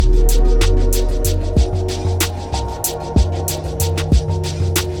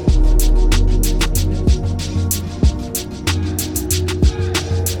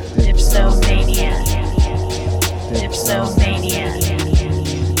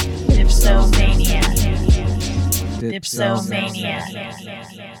Dipsomaniac.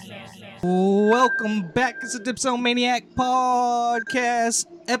 Welcome back. It's a Dipsomaniac podcast,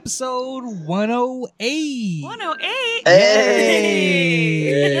 episode 108. 108?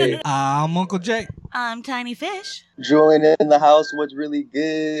 Hey! I'm Uncle Jake. I'm Tiny Fish. Julian in the house. What's really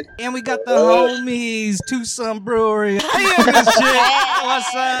good? And we got the homies, Tucson Brewery. Hey, this shit.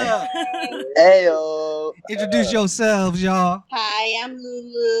 What's up? Heyo. Introduce yourselves, y'all. Hi, I'm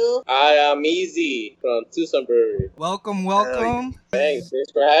Lulu. Hi, I'm Easy from Tucson Brewery. Welcome. Thanks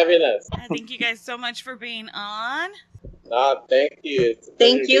for having us. Thank you guys so much for being on. Thank you. It's a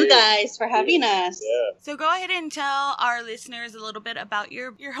Thank pleasure you to- guys for having us. Yeah. So go ahead and tell our listeners a little bit about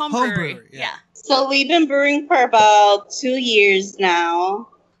your home Home brewery. brewery, yeah. So we've been brewing for about 2 years now,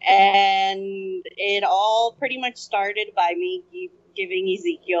 and it all pretty much started by me giving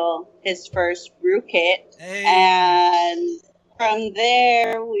Ezekiel his first brew kit, Hey. and from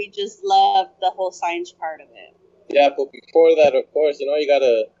there we just loved the whole science part of it. Yeah, but before that, of course, you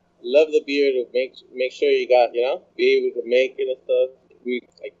gotta love the beer to make sure you got, be able to make it and stuff. We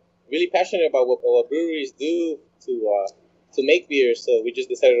really passionate about what breweries do to make beer, so we just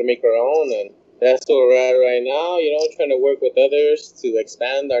decided to make our own, and that's where we're at right now. Trying to work with others to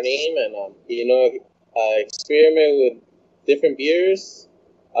expand our name and experiment with different beers.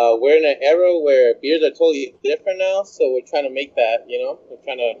 We're in an era where beers are totally different now, so we're trying to make that. We're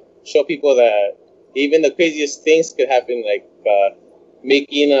trying to show people that even the craziest things could happen, like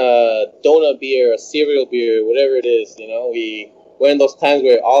making a donut beer, a cereal beer, whatever it is. We're in those times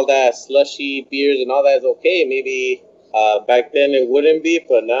where all that slushy beers and all that is okay. Maybe back then it wouldn't be,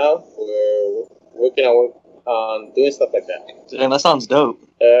 but now we're working on doing stuff like that. Damn, that sounds dope.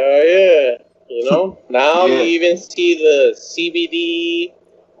 Yeah. Now Yeah. you even see the CBD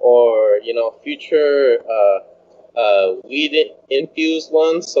or, future weed infused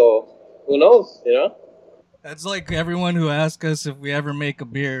ones. So who knows, That's like everyone who asks us if we ever make a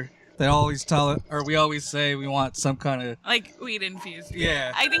beer. They always tell it, or we always say we want some kind of Like weed infused.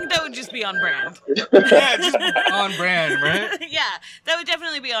 yeah, I think that would just be on brand. yeah, just on brand, right? Yeah, that would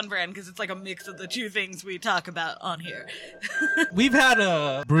definitely be on brand because it's like a mix of the two things we talk about on here. We've had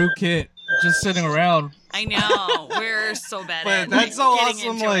a brew kit just sitting around, I know. We're so bad but at that's so getting awesome.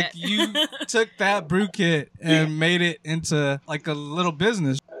 into Like it. you took that brew kit and made it into like a little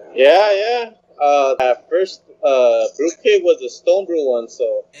business. Yeah. That first brew kit was a Stone Brew one,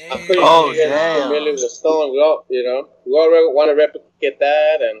 so I'm pretty Oh, sure you guys are damn. familiar with Stone. We all want to replicate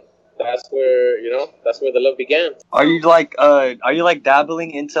that, and that's where the love began. Are you like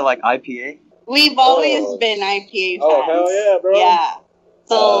dabbling into like IPA? We've always been IPA fans. Oh, hell yeah, bro. Yeah.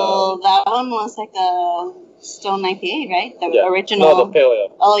 So that one was like a Stone IPA, right? The Yeah. original. No, the pale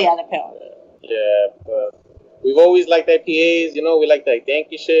ale. Oh yeah, the pale. Yeah, but we've always liked IPAs. We like that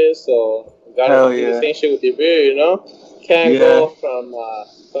danky shit, so we gotta Hell do yeah. the same shit with your beer. Can't Yeah. go from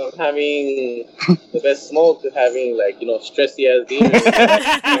having the best smoke to having stressy ass beers.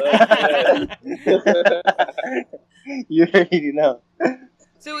 You already know.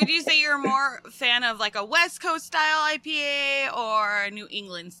 So would you say you're more a fan of like a West Coast style IPA or a New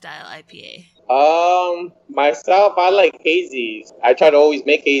England style IPA? Myself, I like hazies. I try to always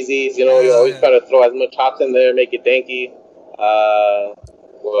make hazies. You always try to throw as much hops in there, make it danky.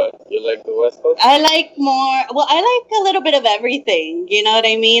 What? You like the West Coast? I like a little bit of everything. You know what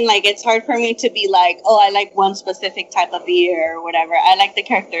I mean? Like, it's hard for me to be like, oh, I like one specific type of beer or whatever. I like the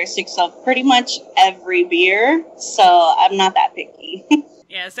characteristics of pretty much every beer, so I'm not that picky.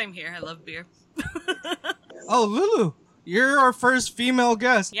 Yeah, same here. I love beer. Oh, Lulu, you're our first female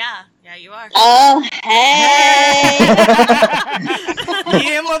guest. Yeah, you are. Oh, hey!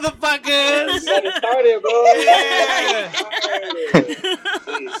 Yeah, motherfuckers. Got it started, bro.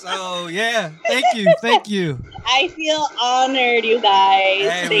 Yeah. So yeah, thank you. I feel honored, you guys.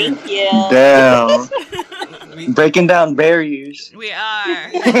 Hey, Thank you. Damn. Breaking down barriers. We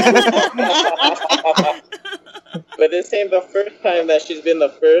are. But this ain't the first time that she's been the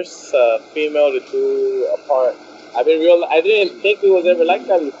first female to do a part. I didn't think it was ever like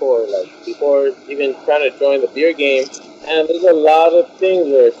that before. Like before even trying to join the beer game, and there's a lot of things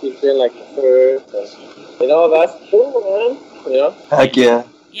where she's been like the first. And, that's cool, man. Heck yeah.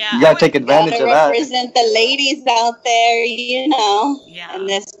 Yeah. You gotta take advantage Gotta of that. represent the ladies out there, Yeah. in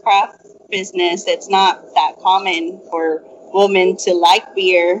this craft business. It's not that common for women to like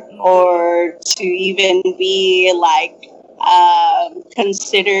beer or to even be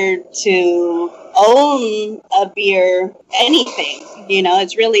considered to own a beer, anything.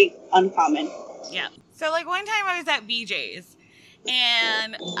 It's really uncommon. Yeah. So like one time I was at BJ's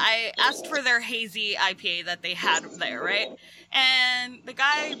and I asked for their hazy IPA that they had there, right? And the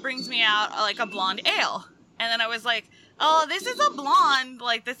guy brings me out like a blonde ale. And then I was like, oh, this is a blonde.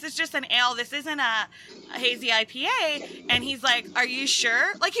 Like, this is just an ale. This isn't a hazy IPA. And he's like, are you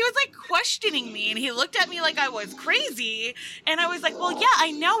sure? Like, he was, like, questioning me. And he looked at me like I was crazy. And I was like, well, yeah, I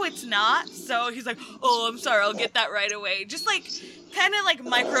know it's not. So he's like, oh, I'm sorry. I'll get that right away. Just, like, kind of, like,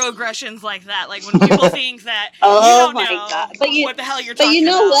 microaggressions like that. Like, when people think that you don't know God. what the hell you're talking about. But you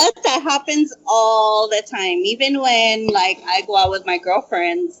know what? That happens all the time. Even when, like, I go out with my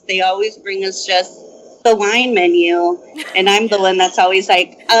girlfriends, they always bring us just the wine menu, and I'm the one that's always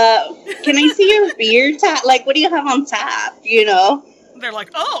like, can I see your beer tap? Like, what do you have on tap? You know? They're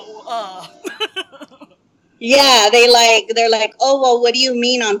like, Yeah, they're like, oh, well, what do you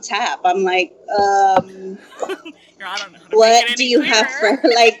mean on tap? I'm like, I don't know. What do you have for,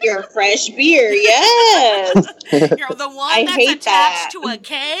 like, your fresh beer? Yes. You're the one I that's hate attached that. to a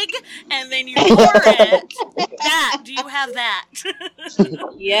keg, and then you pour it. Do you have that?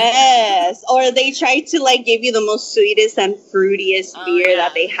 Yes. Or they try to, like, give you the most sweetest and fruitiest beer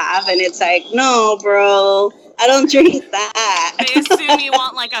that they have, and it's like, no, bro, I don't drink that. They assume you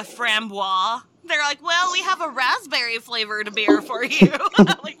want, like, a framboise. They're like, well, we have a raspberry flavored beer for you.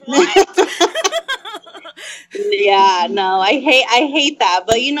 Like, what? Yeah, no, I hate that.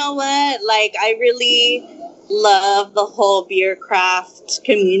 But you know what? Like, I really love the whole beer craft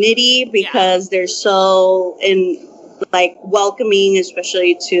community because they're so welcoming,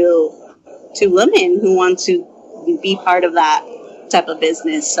 especially to women who want to be part of that type of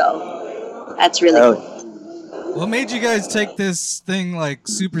business. So that's really cool. What made you guys take this thing like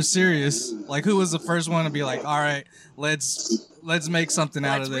super serious? Like, who was the first one to be like, all right, let's make something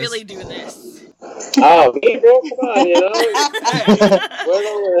out of this? Let's really do this. Oh, me, bro, come on, you know.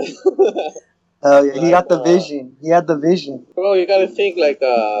 Oh yeah, he got the vision. He had the vision. Bro, you gotta think like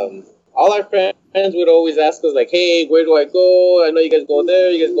all our friends would always ask us like, hey, where do I go? I know you guys go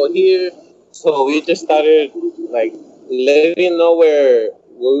there, you guys go here. So we just started like letting know where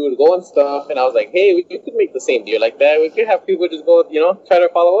we would go and stuff. And I was like, hey, we could make the same beer like that. We could have people just go, try to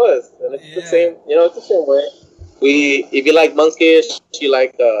follow us. And it's the same, it's the same way. If you like monkish, you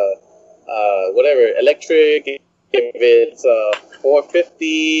like whatever, electric, if it's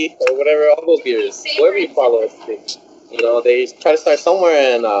 450 or whatever, all those beers, wherever you follow us, they try to start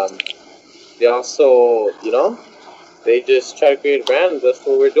somewhere, and they also, they just try to create a brand. That's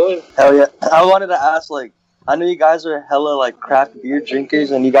what we're doing. Hell yeah. I wanted to ask, like, I know you guys are hella, like, craft beer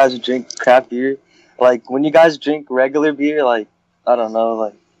drinkers, and you guys drink craft beer. Like, when you guys drink regular beer, like, I don't know,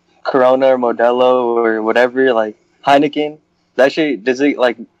 like, Corona or Modelo or whatever, like, Heineken, that shit, does it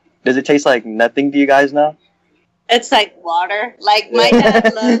taste like nothing to you guys now? It's like water. Like, my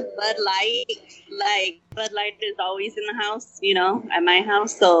dad loves Bud Light. Like, Bud Light is always in the house, at my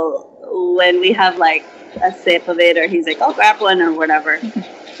house. So when we have, like, a sip of it, or he's like, oh, grab one or whatever,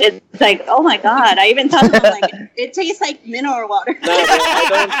 it's like, oh my God. I even tell him, like, it tastes like mineral water. No, bro, I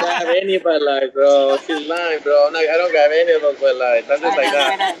don't grab any Bud Light, bro. She's lying, bro. I don't grab any of those Bud Lights. I'm just like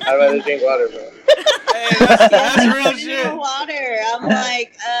that. I'd rather drink water, bro. Hey, that's real shit. Water. I'm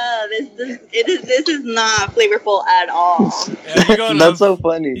like, this is not flavorful at all. Yeah, that's so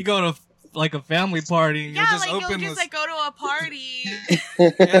funny. You go to like a family party and Yeah, you'll just like open you'll just like go to a party.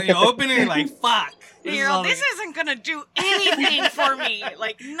 and you open it and you're like, fuck. This isn't gonna do anything for me.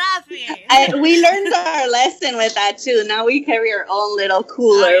 Like, nothing. We learned our lesson with that too. Now we carry our own little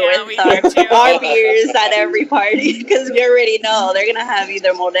cooler with do our beers at every party because we already know they're gonna have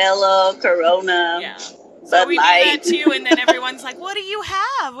either Modelo, Corona. Yeah. So we do that too, and then everyone's like, what do you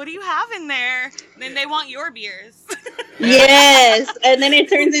have? What do you have in there? And then they want your beers. Yes, and then it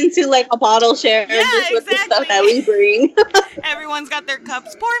turns into like a bottle share just with the stuff that we bring. Everyone's got their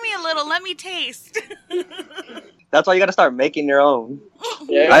cups. Pour me a little. Let me taste. That's why you gotta start making your own.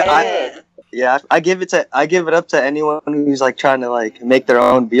 Yeah. I give it up to anyone who's like trying to like make their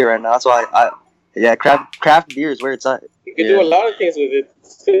own beer right now. That's why craft beer is where it's at. You can do a lot of things with it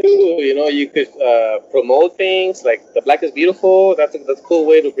too. You could promote things like the Black is Beautiful. That's a cool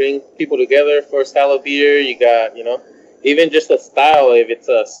way to bring people together for a style of beer. You got even just a style, if it's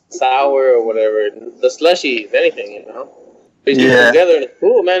a sour or whatever, the slushies, anything, brings people together, and it's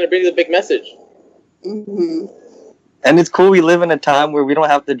cool, man. It brings a big message. Mm-hmm. And it's cool we live in a time where we don't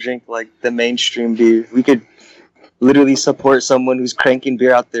have to drink like the mainstream beer. We could literally support someone who's cranking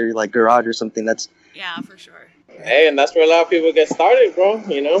beer out there like garage or something. Yeah, for sure. Hey, and that's where a lot of people get started, bro.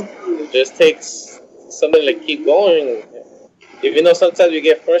 It just takes something to keep going. Even though sometimes we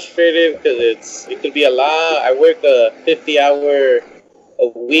get frustrated because it could be a lot. I work a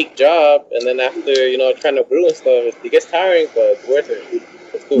 50-hour-a-week job, and then after trying to brew and stuff, it gets tiring, but it's worth it.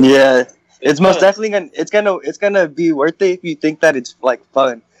 It's cool. Yeah, it's most definitely gonna be worth it if you think that it's like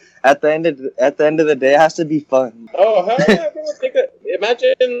fun. at the end of the day, it has to be fun. Oh, hell yeah, bro.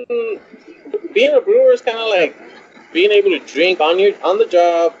 Imagine being a brewer is kind of like being able to drink on the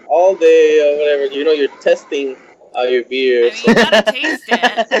job all day or whatever. You know, you're testing your beer. I mean, you gotta taste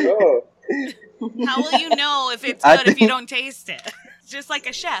it. Oh. How will you know if it's I good if you think- don't taste it? It's just like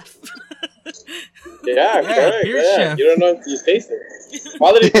a chef. Yeah, correct. beer Yeah. chef. You don't know until you taste it.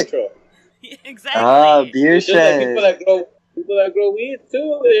 Quality control. Exactly. Ah, beer It's just like chef. people that grow weed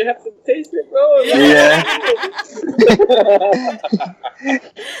too. They have to taste it, bro. Yeah.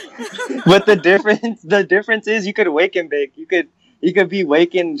 But the difference is you could wake and bake. You could be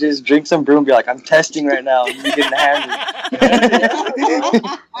waking, just drink some brew and be like, I'm testing right now. And you getting hammered.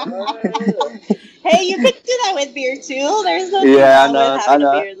 Hey, you could do that with beer too. There's no Yeah, I wrong know, with having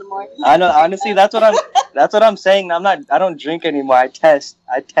I know. a beer in the morning. I know. Honestly, that's what I'm saying. I don't drink anymore. I test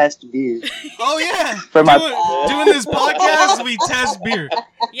beer Oh yeah. for my. Doing this podcast, we test beer.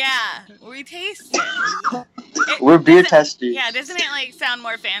 Yeah, we taste it. We're beer doesn't- testers. Yeah, doesn't it like sound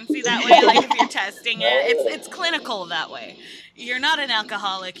more fancy that way? Like if you're testing it, it's clinical that way. You're not an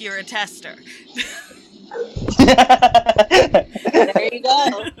alcoholic. You're a tester. There you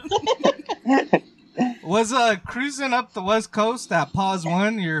go. Was cruising up the West Coast at Pause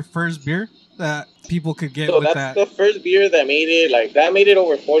One your first beer that people could get So with that's that? the first beer that made it. Like that made it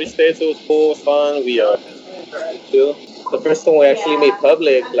over 40 states. It was cool. It was fun. We too. The first one we actually made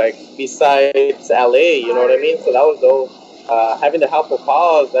public, like besides LA. You know what I mean? So that was dope. Having the help of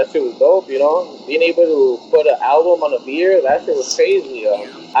Pause, that shit was dope. You know, being able to put an album on a beer, that shit was crazy.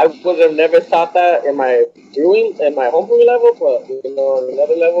 I would have never thought that in my homebrew level, but you know, on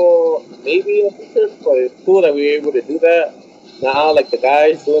another level, maybe in the future. But it's cool that we were able to do that. Now, like the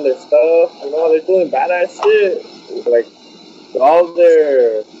guys doing their stuff, you know, they're doing badass shit. Like all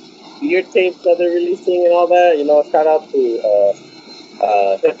their beer tapes that they're releasing and all that. You know, shout out to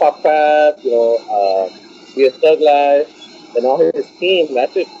Hip Hop Crab, you know, Via Thug Life, and all his team.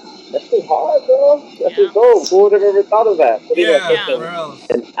 That's just hard, bro. That's just dope. Who would have ever thought of that? Putting Yeah.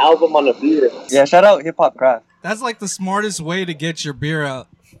 an album on a beer. Yeah, shout out Hip Hop Craft. That's like the smartest way to get your beer out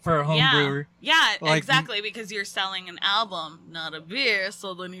for a home Yeah. brewer. Yeah, Like- exactly, because you're selling an album, not a beer,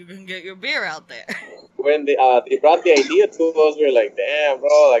 so then you can get your beer out there. When they brought the idea to us, we were like, damn,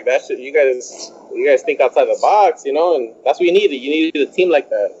 bro, like that shit. You guys think outside the box, you know, and that's what you needed. You needed a team like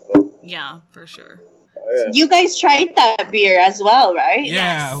that. So, Yeah, for sure. yeah. You guys tried that beer as well, right?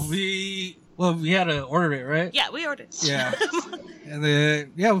 Yeah, Yes. we had to order it, right? Yeah, we ordered. Yeah. And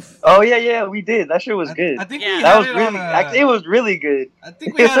then Oh yeah, we did. That shit was good. I think Yeah. we That had was it really, on actually, it was really good. I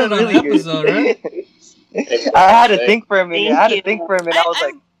think we had it on an episode, right? I had to think for a minute. Thank you. I was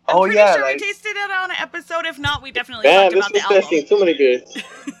like, I'm oh pretty yeah, sure like, we tasted it on an episode. If not, we definitely Damn, talked this about was the album. testing too many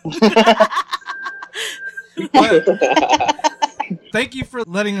beers. But thank you for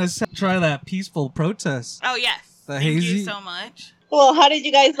letting us try that peaceful protest. Oh yes, The thank hazy- you so much. Well, how did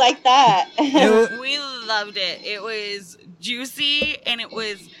you guys like that? It wa- We loved it. It was juicy and it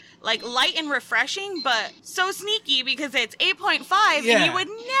was like light and refreshing, but so sneaky because it's 8.5, and Yeah. you would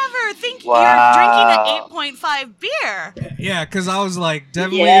never think Wow. you're drinking an 8.5 beer. Yeah, because I was like,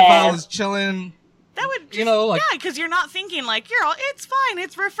 definitely if I Yes. was chilling, That would just, You know, like- yeah, because you're not thinking like it's fine,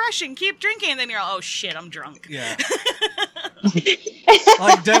 it's refreshing, keep drinking, and then you're all, oh shit, I'm drunk. yeah.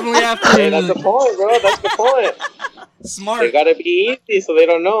 Like, definitely after Hey, that's the point, bro. That's the point. They smart. gotta be easy so they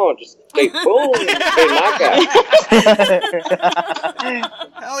don't know. Just like boom, straight knockout.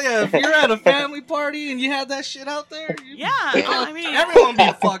 Hell yeah, if you're at a family party and you had that shit out there, Yeah, I mean, everyone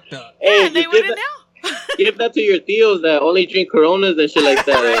be fucked up. Hey, yeah, they you give wouldn't that, know. give that to your tios that only drink Coronas and shit like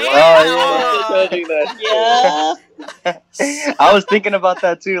that. Oh, Drink that. Yeah. I was thinking about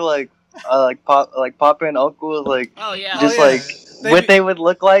that too, like Papa and Uncle was like, Oh yeah. just yeah. like They what be- they would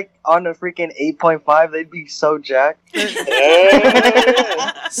look like on a freaking 8.5. They'd be so jacked.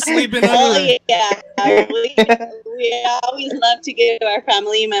 Yeah. Sleeping Oh under. yeah. We always love to give our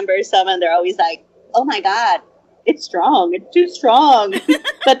family members some, and they're always like, "Oh my god, it's strong. It's too strong."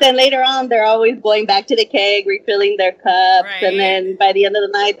 But then later on, they're always going back to the keg, refilling their cups, Right. and then by the end of the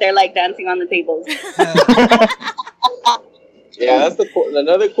night, they're like dancing on the tables. Yeah, that's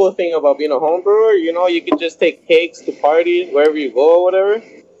another cool thing about being a home brewer. You know, you can just take cakes to parties wherever you go or whatever.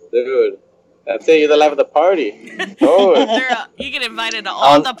 Dude, that's it. You're the life of the party. Oh, You get invited to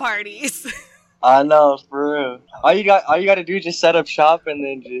all Um, the parties. I know, for real. All you got to do is just set up shop and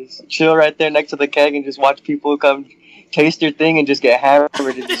then just chill right there next to the keg and just watch people come taste your thing and just get hammered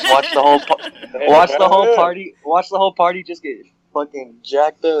and just watch the whole party just get fucking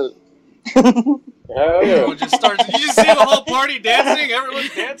jacked up. hell yeah. Everyone just starts. You just see the whole party dancing.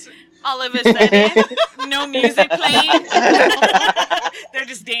 Everyone's dancing. All of a sudden, no music playing. They're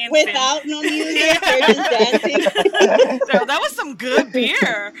just dancing. Without no music, they're just dancing. So that was some good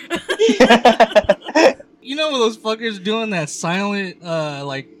beer. You know those fuckers doing that silent,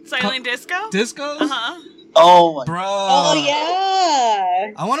 Silent disco? discos? Uh-huh. Oh my. Bro. Oh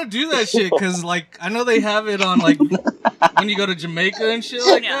yeah. I want to do that shit because, like, I know they have it on, like, when you go to Jamaica and shit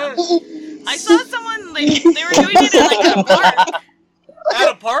like Yeah. that. I saw someone, like, they were doing it at, like, a park. At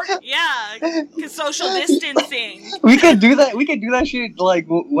a park? Yeah, 'cause social distancing. We could do that. We could do that shit like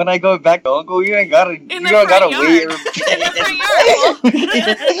when I go back to Uncle. You ain't gotta. In You the don't front gotta wait. yard. In the front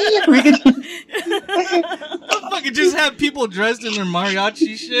yard. We could. Fucking just have people dressed in their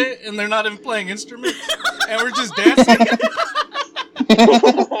mariachi shit and they're not even playing instruments and we're just dancing.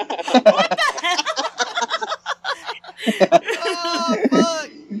 Oh, fuck.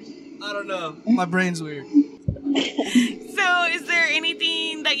 I don't know. My brain's weird. So, is there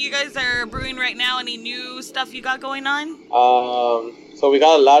anything that you guys are brewing right now? Any new stuff you got going on? So we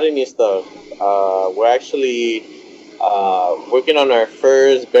got a lot of new stuff. We're actually working on our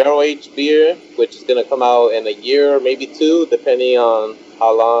first barrel-aged beer, which is gonna come out in a year or maybe two, depending on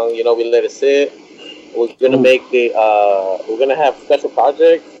how long we let it sit. We're gonna make we're gonna have special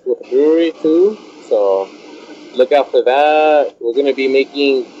projects with the brewery too. So look out for that. We're gonna be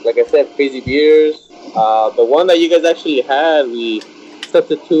making, like I said, crazy beers. The one that you guys actually had, we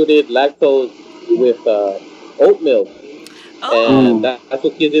substituted lactose with oat milk. Oh, And that's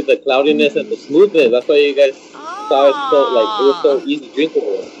what gives it the cloudiness and the smoothness. That's why you guys saw it it was so easy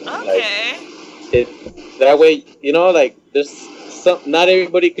drinkable. okay. That way, there's not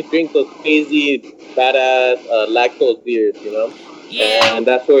everybody could drink those crazy, badass lactose beers, Yeah, And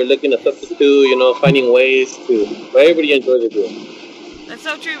that's what we're looking to substitute, finding ways to let everybody enjoy the beer. that's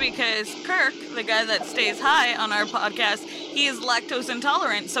so true because Kirk, the guy that stays high on our podcast, he is lactose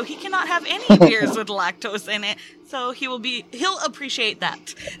intolerant, so he cannot have any beers with lactose in it. So he'll appreciate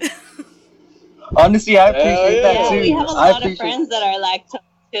that. Honestly, I appreciate that Yeah, too. we have a lot of friends that are lactose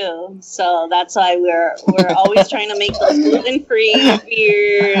too, so that's why we're always trying to make those gluten-free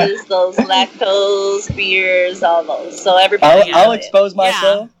beers, those lactose beers, all those. So everybody. I'll expose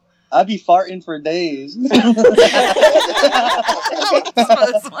myself. I'd be farting for days.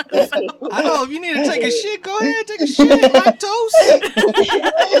 I know, if you need to take a shit, go ahead, take a shit, lactose.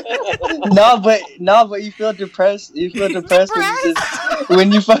 No, but you feel depressed. You feel depressed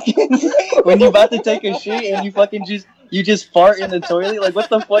when you about to take a shit and you just fart in the toilet. Like, what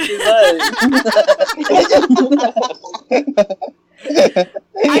the fuck is that?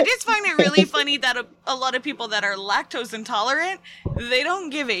 I just find it really funny that a lot of people that are lactose intolerant, they don't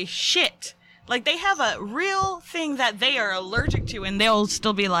give a shit. Like, they have a real thing that they are allergic to, and they'll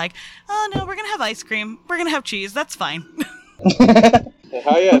still be like, oh, no, we're going to have ice cream. We're going to have cheese. That's fine.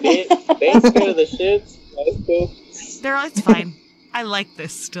 Hell yeah, they ain't scared of the shits. That's cool. It's fine. I like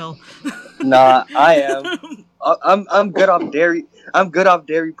this still. Nah, I am. I'm good off dairy. I'm good off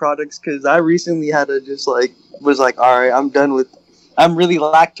dairy products because I recently had to was like, all right, I'm done with. I'm really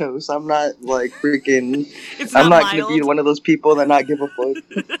lactose. I'm not like freaking. I'm not gonna be one of those people that not give a fuck.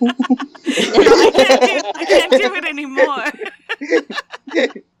 I can't do it anymore.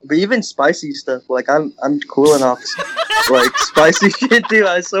 But even spicy stuff, like I'm cooling off like spicy shit too.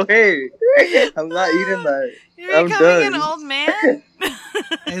 So hey, I'm not eating that. You're I'm becoming done. an old man.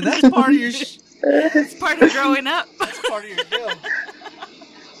 Hey, that's part of your It's part of growing up. that's part of your deal.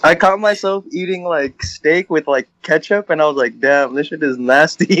 I caught myself eating like steak with like ketchup, and I was like, "Damn, this shit is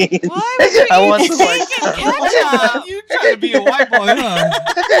nasty." Why would you I want eat some, like, steak and ketchup? You trying to be a white boy,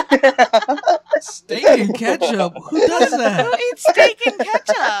 huh? Steak and ketchup. Who does Who that? eats steak and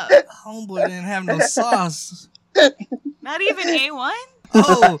ketchup? Homeboy didn't have no sauce. Not even A1?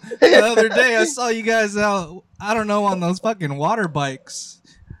 Oh, the other day I saw you guys out, I don't know, on those fucking water bikes.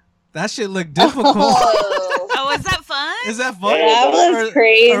 That shit looked difficult. Oh, was that fun? Is that fun? That was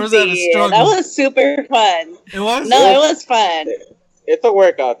crazy. Or was that a struggle? That was super fun. It was? No, it was fun. It's a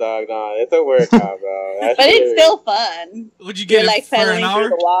workout, dog. No, it's a workout, bro. But it's still fun. Would you You're get like it for an pedaling hour? through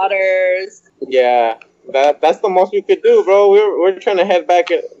the waters. Yeah, that's the most we could do, bro. We're trying to head back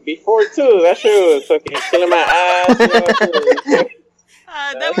before too. That shit was fucking killing my ass.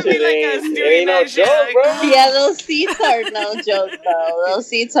 That would be like us doing that shit. bro. Yeah, those seats are no joke, though. Those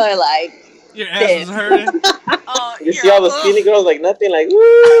seats are like. Your ass is hurting? Oh, You see all the skinny girls like nothing, like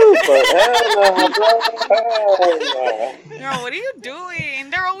woo, but hell no, bro. Hell no. Girl, what are you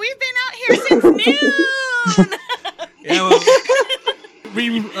doing? Daryl, we've been out here since noon. Yeah, well,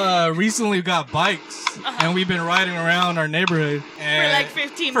 we recently got bikes, and we've been riding around our neighborhood. And For like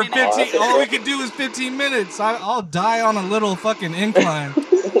 15 for minutes. 15, all we could do is 15 minutes. I'll die on a little fucking incline.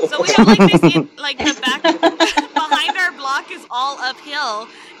 So we have like this, like the back behind our block is all uphill,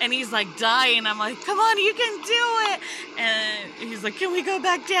 and he's like dying. I'm like, come on, you can do it. And he's like, can we go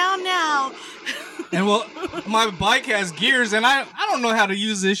back down now? And well, my bike has gears, and I don't know how to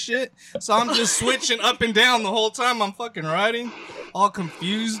use this shit. So I'm just switching up and down the whole time I'm fucking riding, all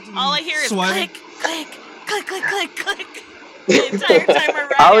confused. All I hear is sweating. click, click, click, click, click, click. The entire time we're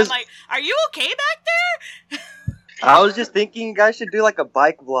riding, I'm like, are you okay back there? I was just thinking you guys should do like a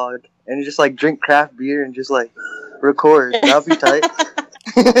bike vlog and just like drink craft beer and just like record. That'd be tight.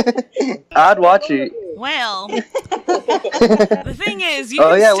 I'd watch it. Well, the thing is, you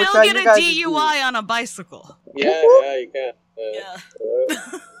can still get a DUI on a bicycle. Yeah, you can. Yeah.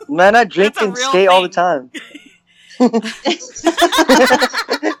 Man, I drink That's a and real skate all the thing. time.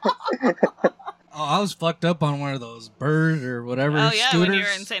 Oh, I was fucked up on one of those Bird or whatever Oh yeah, scooters. when you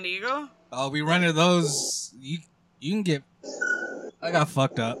were in San Diego. Oh, we rented those. You can get. I got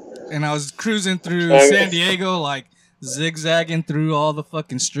fucked up, and I was cruising through San Diego, like zigzagging through all the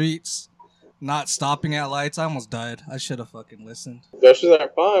fucking streets, not stopping at lights. I almost died. I should have fucking listened. Those shoes are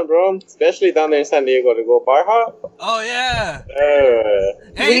fun, bro. Especially down there in San Diego to go bar hop. Oh yeah.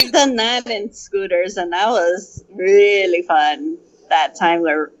 Hey, We've done that in scooters, and that was really fun. That time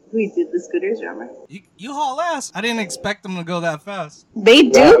where we did the scooters, remember? you haul ass. I didn't expect them to go that fast, They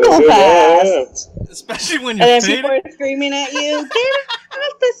do Yeah, go they do, fast. especially when And you're then people faded. are screaming at you, get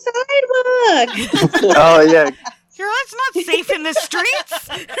off the sidewalk. Oh yeah. Girl, it's not safe in the streets.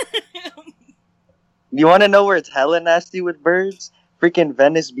 You want to know where it's hella nasty with birds? Freaking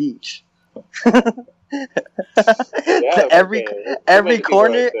Venice Beach. every fucking-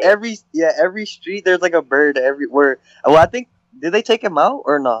 corner, like that. every street, there's like a bird everywhere. Well, I think did they take him out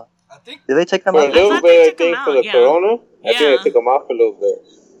or not? I think Did they take him For a out? I little thought they bit, I took 'em think, for out, the yeah. corona. I Yeah. think they took them off for a little bit.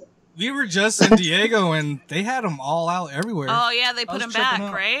 we were just in Diego, and they had them all out everywhere. Oh yeah, they I put was him tripping back,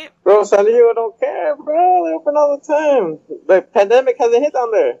 out. right? Bro, San Diego don't care, bro. They open all the time. The pandemic hasn't hit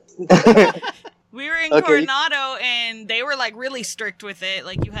down there. We were in Okay. Coronado, and they were like really strict with it.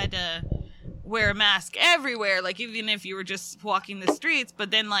 Like you had to wear a mask everywhere, like even if you were just walking the streets.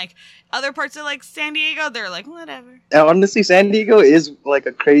 But then like other parts of like San Diego, they're like whatever. And honestly, San Diego is like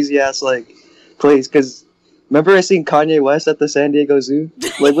a crazy ass like place. Cause remember I seen Kanye West at the San Diego Zoo?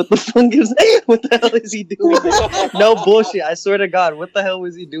 Like what the fuck is? What the hell is he doing there? No bullshit. I swear to God, what the hell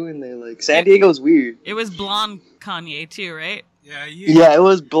was he doing there? Like San Diego's weird. It was blonde Kanye too, right? Yeah, Yeah, it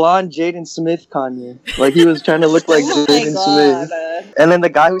was blonde Jaden Smith Kanye. Like he was trying to look like Oh my Jaden god. Smith. And then the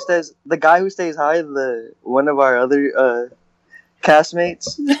guy who stays high, one of our other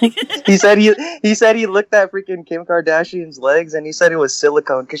castmates, he said he looked at freaking Kim Kardashian's legs and he said it was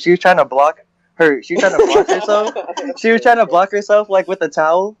silicone because she was trying to block her. She was trying to block herself. She was trying to block herself like with a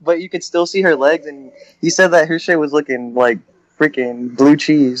towel, but you could still see her legs. And he said that her shit was looking like freaking blue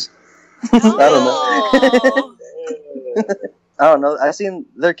cheese. I don't know. Oh. I don't know. I seen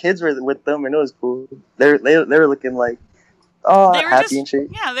their kids were with them and it was cool. They were looking like They were happy just, and shit.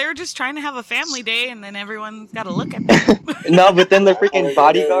 yeah, they were just trying to have a family day, and then everyone's got to look at them. No, but then their freaking Oh,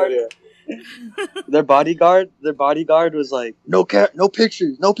 bodyguard, yeah. their bodyguard was like, no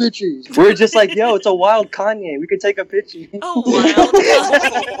pictures. We're just like, yo, it's a wild Kanye. We could take a picture. Oh, wild.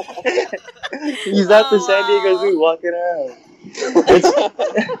 He's at the Oh, San Diego wow. Zoo walking around.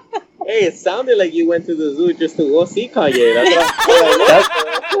 Hey, it sounded like you went to the zoo just to go see Kanye. That's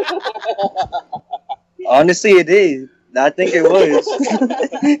what I Honestly, it is. I think it was.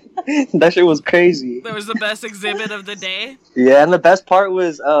 That shit was crazy. That was the best exhibit of the day. Yeah, and the best part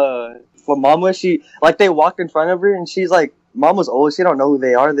was for Mama, she like they walked in front of her and she's like, Mom was old, she don't know who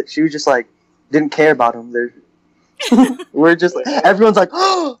they are. That she was just like didn't care about them. We're just like, everyone's like,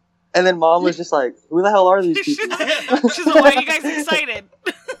 oh, and then Mom was just like, who the hell are these She's people? like, why are you guys excited?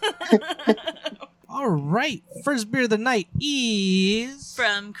 All right, first beer of the night is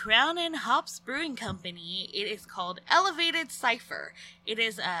From Crown and Hops Brewing Company, it is called Elevated Cipher. It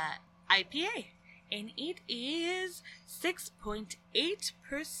is a IPA, and it is 6.8%.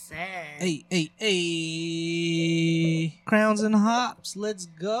 Hey. Crowns and hops. Let's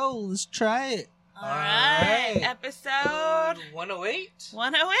go. Let's try it. All right, episode 108.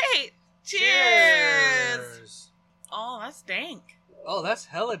 108. Cheers. Oh, that's dank. Oh, that's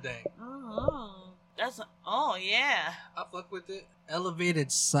hella dang. Oh yeah. I fuck with it.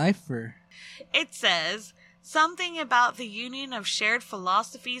 Elevated Cipher. It says, something about the union of shared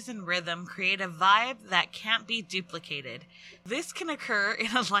philosophies and rhythm create a vibe that can't be duplicated. This can occur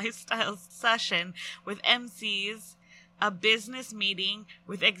in a lifestyle session with MCs, a business meeting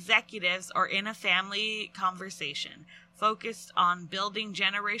with executives, or in a family conversation. focused on building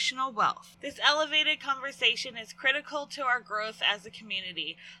generational wealth. This elevated conversation is critical to our growth as a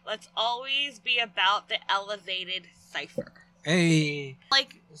community. Let's always be about the elevated cipher. Hey.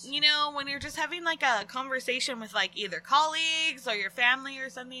 Like, you know, when you're just having like a conversation with like either colleagues or your family or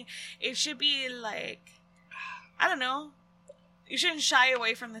something, it should be like, I don't know, you shouldn't shy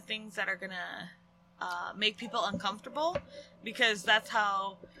away from the things that are gonna make people uncomfortable, because that's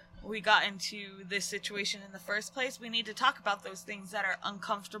how we got into this situation in the first place. We need to talk about those things that are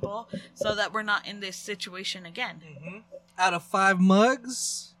uncomfortable so that we're not in this situation again. Mm-hmm. Out of 5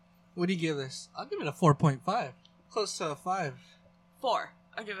 mugs, what do you give this? I'll give it a 4.5. Close to a 5. 4.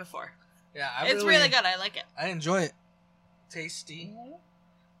 I'll give it 4. Yeah, It's really good. I like it. I enjoy it. Tasty.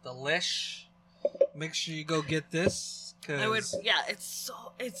 Delish. Make sure you go get this.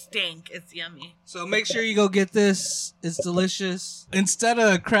 It's dank. It's yummy. So make sure you go get this. It's delicious. Instead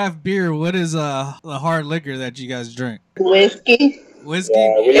of craft beer, what is the hard liquor that you guys drink? Whiskey. Whiskey?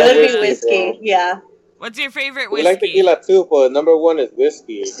 Yeah, we It like would be whiskey, whiskey. Yeah. What's your favorite We whiskey? like tequila too, but number 1 is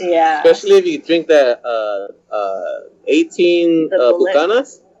whiskey. Yeah. Especially if you drink that 18 The bullet.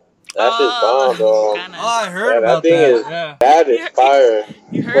 Bucanas. That's just bomb, bro. Bucanas. Oh, I heard Yeah, that about thing that. is- Yeah. That is fire.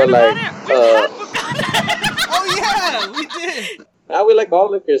 You heard But, about like, it? We've had Bucanas. Oh, yeah, we did. Now we like all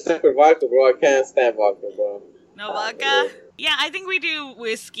liquor except for vodka, bro. I can't stand vodka, bro. No vodka? Yeah, I think we do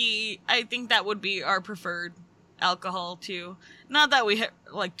whiskey. I think that would be our preferred alcohol, too. Not that we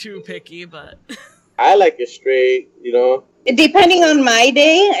like too picky, but... I like it straight, you know. Depending on my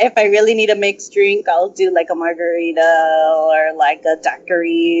day, if I really need a mixed drink, I'll do like a margarita or like a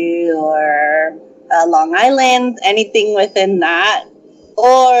daiquiri or a Long Island, anything within that.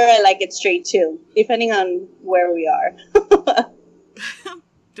 Or I like it straight too, depending on where we are.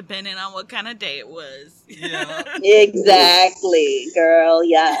 Depending on what kind of day it was. Yeah. Exactly, girl,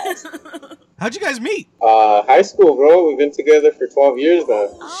 yes. How'd you guys meet? High school, bro. We've been together for 12 years now.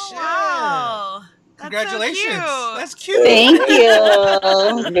 Oh, Shit. wow. That's Congratulations. So That's cute. Thank you.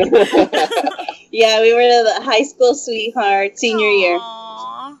 Yeah, we were the high school sweetheart senior year.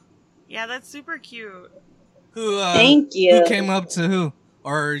 Aw. Yeah, that's super cute. Who Thank you. Who came up to who?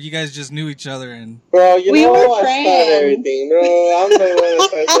 Or you guys just knew each other and... Bro, you We know, were I friends. start everything, bro. I'm the one that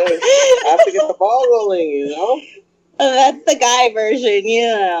starts everything. I have to get the ball rolling, you know? That's the guy version, you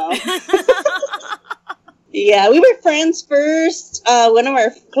know. Yeah, we were friends first. One of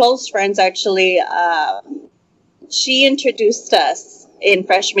our close friends, actually, she introduced us in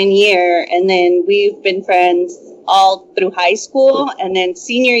freshman year, and then we've been friends all through high school, and then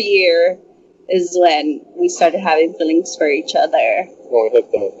senior year is when we started having feelings for each other. When we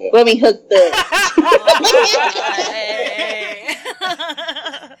hooked up, yeah. When we hooked up. Hey.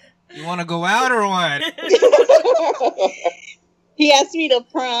 You want to go out or what? He asked me to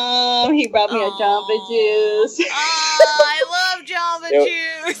prom. He brought me a Jamba Juice. Oh, I love Jamba Yo.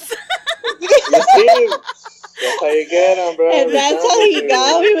 Juice. You see? That's how you get them, bro. And that's how he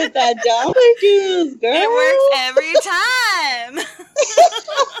got me with that Jamba Juice, girl. It works every time.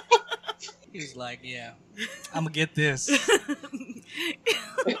 He's like, yeah, I'm going to get this.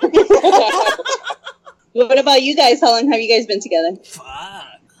 What about you guys? How long have you guys been together?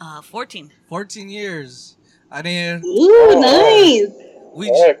 Fuck. 14. 14 years. I didn't... Ooh, nice.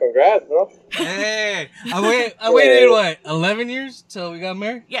 We Yeah, congrats, bro. Hey, I waited what, 11 years till we got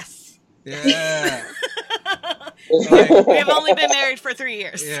married? Yes. Yeah. We've only been married for 3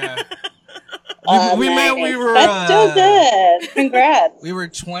 years. Yeah. Oh, we met. nice. We were. That's still good. Congrats. We were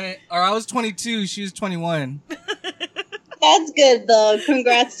 20, or I was 22. She was 21. That's good though.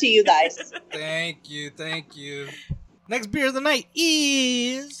 Congrats to you guys. Thank you. Thank you. Next beer of the night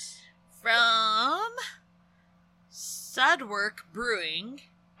is From Sudwork Brewing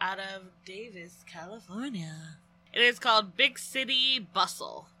out of Davis, California. It is called Big City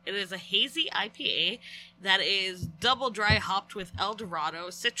Bustle. It is a hazy IPA that is double dry hopped with El Dorado,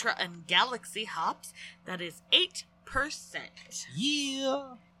 Citra, and Galaxy hops. That is 8%.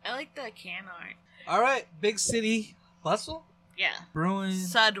 yeah. I like the can art. All right, Big City Bustle Yeah. Brewing.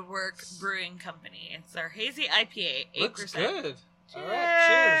 Sudwork Brewing Company. It's their hazy IPA, 8%. Looks good. Cheers. All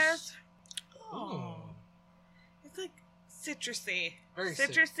right, cheers. Oh. Ooh. It's like citrusy. Very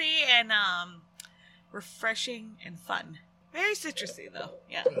citrusy and refreshing and fun. Very citrusy though.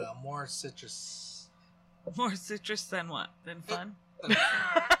 Yeah. More citrus. More citrus than what? Than fun?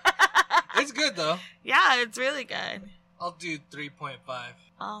 It's good though. Yeah, it's really good. I'll do 3.5.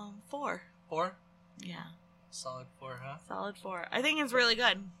 4. 4? Yeah. Solid 4, huh? Solid 4. I think it's really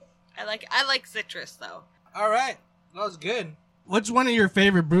good. I like citrus though. All right. That was good. What's one of your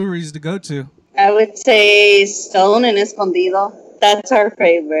favorite breweries to go to? I would say Stone and Escondido. That's our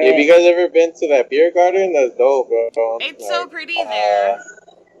favorite. Have you guys ever been to that beer garden? That's dope, bro. It's so pretty there.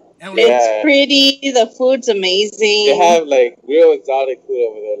 And It's pretty. The food's amazing. They have like real exotic food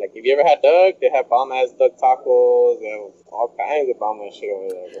over there. Like, if you ever had duck, they have bomb ass duck tacos. They have all kinds of bomb ass shit over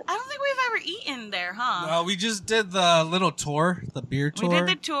there. Bro. I don't think we've ever eaten there, huh? we just did the little tour, the beer tour. We did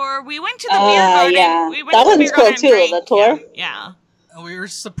the tour. We went to the beer garden. Yeah. We went That to the one's beer cool garden too, and the drank. tour. Yeah. And we were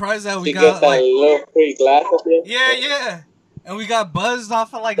surprised that we You got get that like, little free glass at the end. yeah, and we got buzzed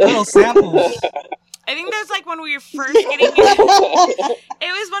off of like little samples. I think that's like when we were first getting into, it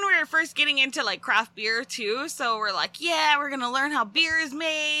was when we were first getting into like craft beer too. So we're like, yeah, we're gonna learn how beer is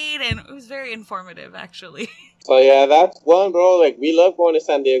made, and it was very informative actually. So yeah, that's one, bro. Like, we love going to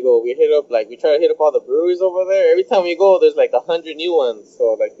San Diego. We try to hit up all the breweries over there. Every time we go, there's like 100 new ones.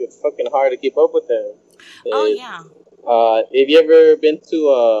 So like, it's fucking hard to keep up with them. Oh yeah. Have you ever been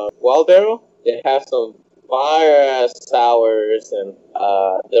to Wild Barrel? They have some fire ass sours, and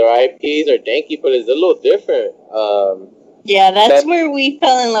their IPs are danky, but it's a little different. Yeah, that's where we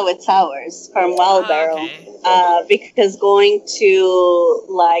fell in love with sours from Wild Barrel. Okay. Because going to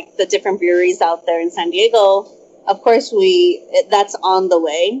like the different breweries out there in San Diego, of course that's on the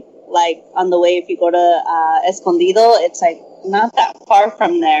way. Like on the way, if you go to Escondido, it's like not that far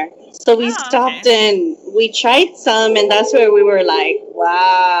from there. So we stopped and we tried some, and that's where we were like,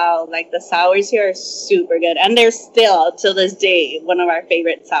 wow, like the sours here are super good. And they're still, till this day, one of our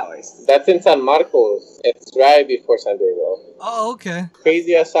favorite sours. That's in San Marcos. It's right before San Diego. Oh, okay.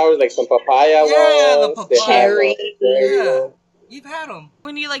 Crazy ass sours, like some papaya the ones. They have, cherry. Yeah, you've had them.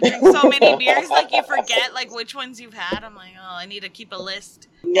 When you like drink so many beers, like you forget like which ones you've had. I'm like, oh, I need to keep a list.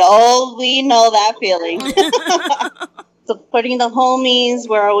 No, we know that feeling. Supporting the homies,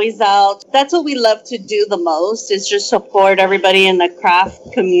 we're always out. That's what we love to do the most, is just support everybody in the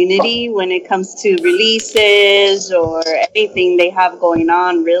craft community when it comes to releases or anything they have going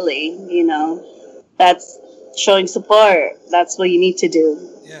on, really. You know, that's showing support. That's what you need to do.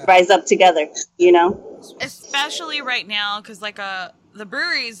 Yeah. Rise up together, you know? Especially right now, because like the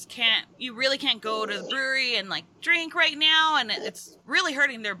breweries you really can't go to the brewery and like drink right now, and it's really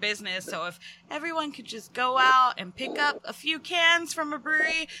hurting their business. So if everyone could just go out and pick up a few cans from a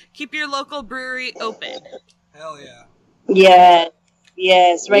brewery, keep your local brewery open. Hell yeah. Yeah.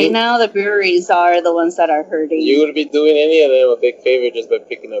 Yes. Right now, the breweries are the ones that are hurting. You would be doing any of them a big favor just by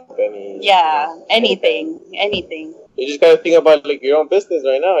picking up any. Yeah. Anything. You just gotta think about like your own business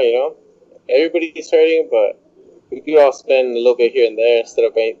right now. You know, everybody's hurting, but we could all spend a little bit here and there instead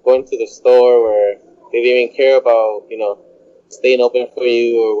of going to the store where they didn't even care about, you know, staying open for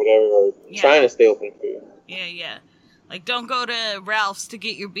you or whatever, or trying to stay open for you. Yeah. Like, don't go to Ralph's to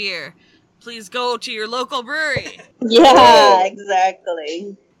get your beer. Please go to your local brewery. Yeah,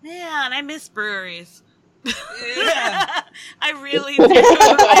 exactly. Man, I miss breweries. Yeah. I really do.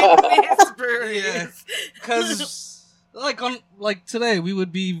 I miss breweries. Yeah. Because like today we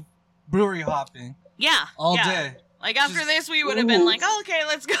would be brewery hopping Yeah. all day. Like after this, we would have been like, oh, okay,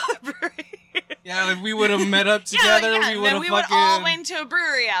 let's go to a brewery. Yeah, if we would have met up together, we would have fucking. all went to a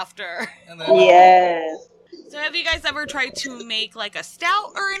brewery after. And then, Yes. So have you guys ever tried to make like a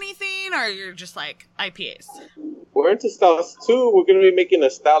stout or anything, or you're just like IPAs? We're into stouts too. We're gonna be making a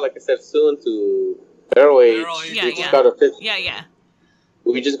stout, like I said, soon to barrel age. Yeah, We just got a Yeah.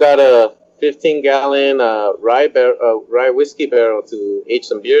 We just got a 15-gallon rye whiskey barrel to age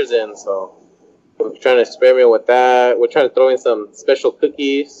some beers in. So we're trying to experiment with that. We're trying to throw in some special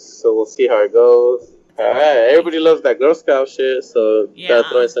cookies, so we'll see how it goes. Everybody loves that Girl Scout shit, so gotta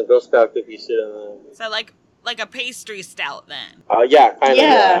throw in some Girl Scout cookie shit in there. So like a pastry stout then. Yeah, kind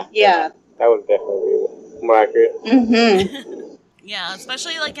of. Yeah. That would definitely be more accurate. Mm-hmm. Yeah,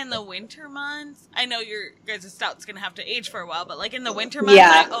 especially like in the winter months. I know your guys' stout's gonna have to age for a while, but like in the winter months,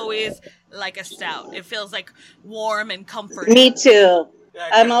 I always like a stout. It feels like warm and comforting. Me too. Yeah,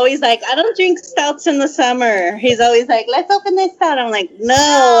 I'm always like, I don't drink stouts in the summer. He's always like, let's open this stout. I'm like, no,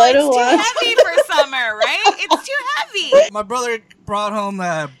 I don't want. It's too heavy for summer, right? It's too heavy. my brother brought home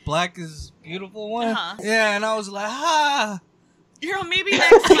that Black is Beautiful one. Uh-huh. Yeah, and I was like, Maybe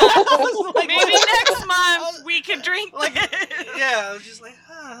next month. Maybe next month we can drink like, this. yeah, I was just like,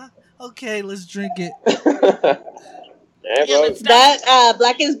 okay, let's drink it. Yeah, Yeah, bro. let's start. That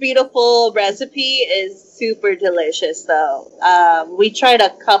Black is Beautiful recipe is super delicious, though. We tried a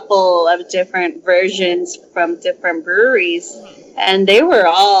couple of different versions from different breweries, and they were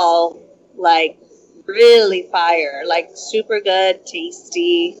all like really fire, like super good,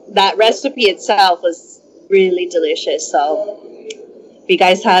 tasty. That recipe itself was really delicious. So if you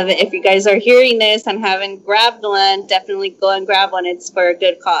guys are hearing this and haven't grabbed one, definitely go and grab one. It's for a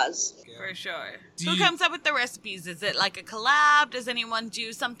good cause. For sure. Who comes up with the recipes? Is it like a collab? Does anyone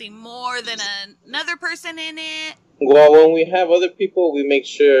do something more than another person in it? Well, when we have other people, we make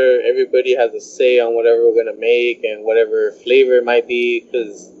sure everybody has a say on whatever we're gonna make and whatever flavor it might be,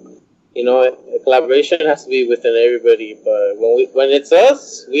 because a collaboration has to be within everybody. But when it's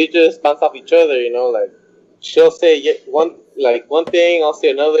us, we just bounce off each other. Like she'll say one thing, I'll say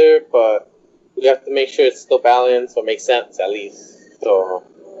another, but we have to make sure it's still balanced or makes sense at least. So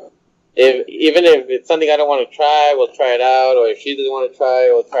even if it's something I don't want to try, we'll try it out. Or if she doesn't want to try,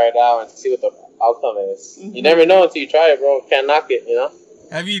 we'll try it out and see what the outcome is. Mm-hmm. You never know until you try it, bro. Can't knock it,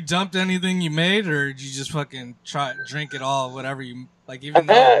 Have you dumped anything you made, or did you just fucking drink it all, whatever you like? Even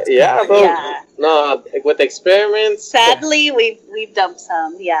though yeah, bro. Yeah. No, with experiments. Sadly, we've dumped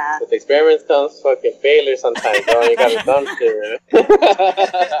some. Yeah. With experiments comes fucking failure sometimes, bro. You gotta dump it.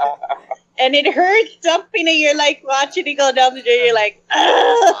 And it hurts dumping it. You're like watching it go down the drain. You're like,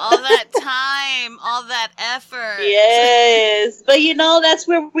 ugh. All that time, all that effort. Yes, but that's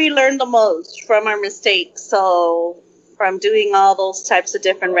where we learn the most from our mistakes. So from doing all those types of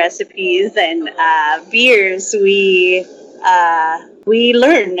different recipes and beers, we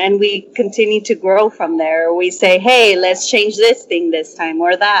learn and we continue to grow from there. We say, hey, let's change this thing this time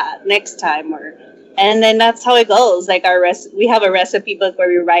or that next time, and then that's how it goes. Like we have a recipe book where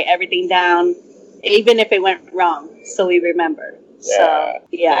we write everything down, even if it went wrong, so we remember. Yeah. So,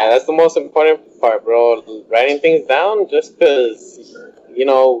 yeah, that's the most important part, bro. Writing things down, just because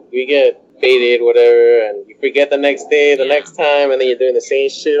we get faded, whatever, and you forget the next day, the next time, and then you're doing the same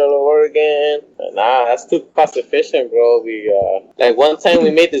shit all over again. Nah, that's too cost efficient, bro. We one time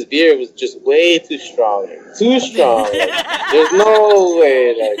we made this beer, it was just way too strong. There's no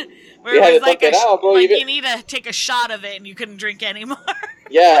way, where it was like you need to take a shot of it and you couldn't drink anymore.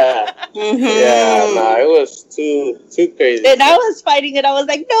 Yeah. Mm-hmm. Yeah, nah, it was too crazy. And I was fighting it. I was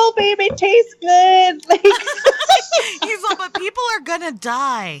like, no, baby, it tastes good. He's like, but people are gonna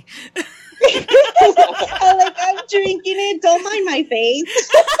die. I'm drinking it. Don't mind my face.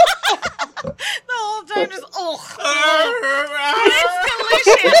 The whole time just, it's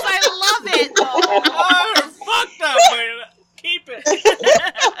delicious. I love it. Fucked up, man. Keep it.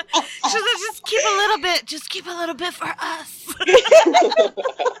 She's like, just keep a little bit. Just keep a little bit for us.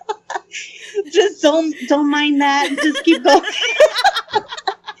 Just don't mind that. Just keep going.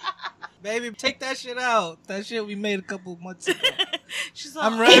 Baby, take that shit out. That shit we made a couple months ago. She's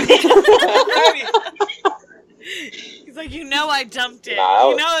like, I'm ready. I'm ready. He's like, I dumped it.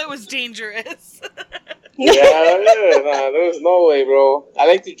 It was dangerous. There was no way, bro. I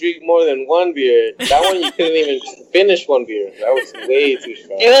like to drink more than one beer. That one you couldn't even finish one beer. That was way too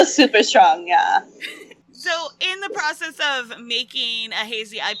strong. It was super strong, yeah. So, in the process of making a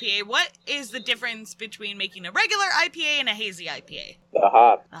hazy IPA, what is the difference between making a regular IPA and a hazy IPA? The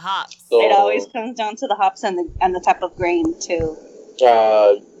hops. The hops. So, it always comes down to the hops and the type of grain too.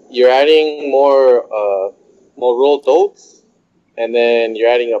 You're adding more rolled oats, and then you're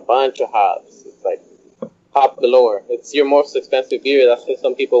adding a bunch of hops. It's like hop galore. It's your most expensive beer. That's why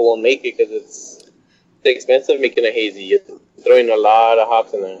some people won't make it, because it's expensive making a hazy. You're throwing a lot of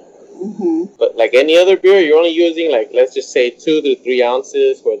hops in there. Mm-hmm. But like any other beer, you're only using let's just say 2 to 3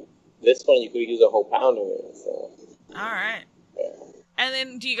 ounces. For this one, you could use a whole pound of it. So. All right. Yeah. And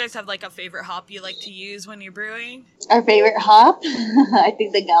then, do you guys have a favorite hop you like to use when you're brewing? Our favorite hop? I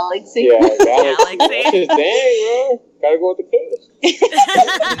think the Galaxy. Yeah, Galaxy. Dang, bro. Gotta go with the fish.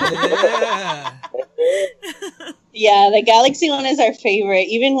 Yeah, the Galaxy one is our favorite.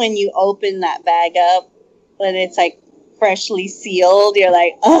 Even when you open that bag up, when it's freshly sealed, you're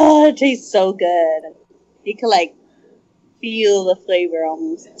like, oh, it tastes so good. You can feel the flavor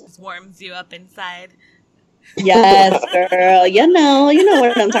almost. It just warms you up inside. Yes, girl. You know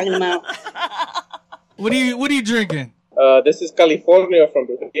what I'm talking about. What are you drinking? This is California from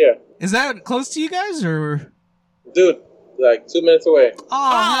Brazil. Is that close to you guys, or? Dude, 2 minutes away.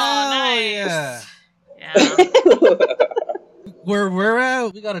 Oh, nice. Yeah. Where we're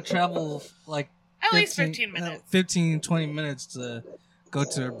at, we gotta travel at least 15 minutes. 15, 20 minutes to go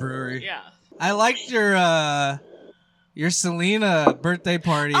to a brewery. Yeah. I liked your Selena birthday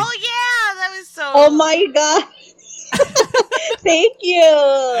party. Oh, yeah. That was so... Oh, my God. Thank you.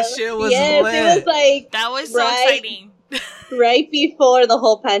 That shit was lit. It was that was so exciting. Right before the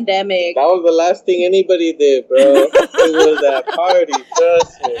whole pandemic. That was the last thing anybody did, bro. It was that party,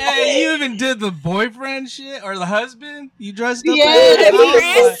 trust me. Hey, you even did the boyfriend shit or the husband? You dressed up as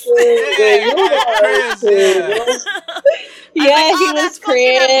Chris. Yeah, he was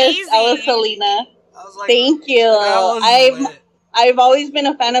Chris. I was Selena. Thank you. I've always been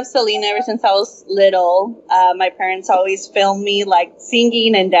a fan of Selena ever since I was little. My parents always filmed me like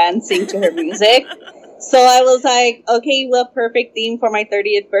singing and dancing to her music. So I was like, okay, what perfect theme for my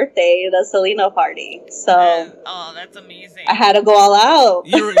 30th birthday, the Selena party. So oh, that's amazing. I had to go all out.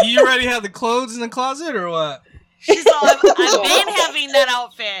 You already have the clothes in the closet or what? She's all, I've been having that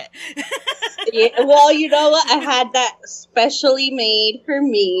outfit. Yeah, well, you know what? I had that specially made for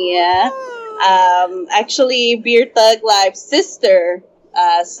me. Actually, Beer Thug Live's sister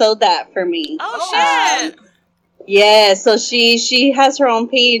sewed that for me. Oh, shit. Yeah, so she has her own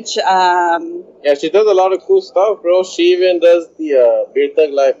page. Yeah, she does a lot of cool stuff, bro. She even does the Beer Thug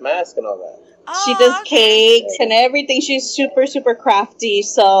Life mask and all that. She does cakes and everything. She's super, super crafty.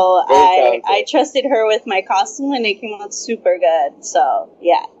 So I trusted her with my costume, and it came out super good. So,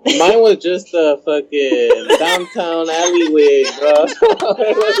 yeah. Mine was just a fucking downtown alleyway, bro.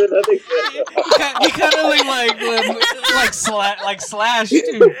 It wasn't nothing special. You kind of look like Slash,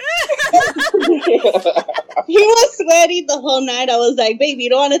 too. He was sweaty the whole night. I was like, baby, you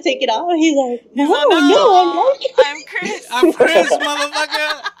don't want to take it off? He's like, no, I'm Chris. I'm Chris,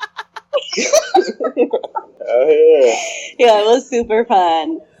 motherfucker. Yeah, it was super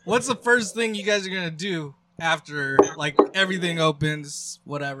fun. What's the first thing you guys are gonna do after like everything opens,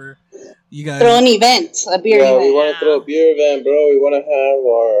 whatever? You guys throw an event, a beer event. We want to throw a beer event, bro. We want to have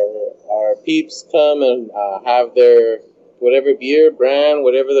our peeps come and have their whatever beer brand,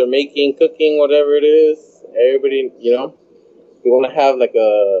 whatever they're making, cooking, whatever it is. Everybody, you know, we want to have like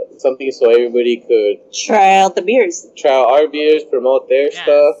something so everybody could try out the beers, try out our beers, promote their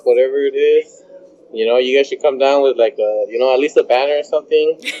stuff, whatever it is. You know, you guys should come down with like at least a banner or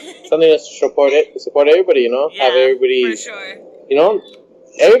something to support everybody. You know, have everybody. For sure. You know,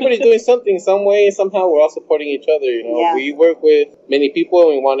 everybody's doing something, some way, somehow. We're all supporting each other. You know, we work with many people, and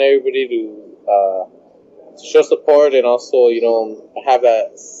we want everybody to show support and also, you know, have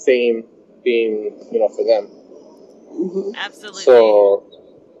that same theme, you know, for them. Mm-hmm. Absolutely. So,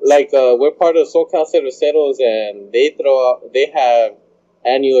 like, we're part of SoCal Cerveceros, and they have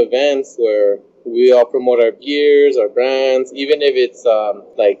annual events where we all promote our beers, our brands, even if it's,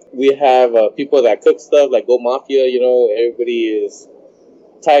 like, we have people that cook stuff, like Go Mafia, you know, everybody is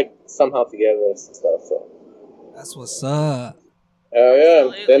tied somehow together and stuff, so. That's what's up.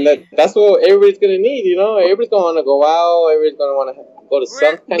 Yeah, then that's what everybody's gonna need, you know. Everybody's gonna want to go out. Everybody's gonna want to go to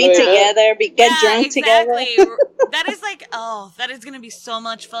some kind be of together, get drunk together. That is like, that is gonna be so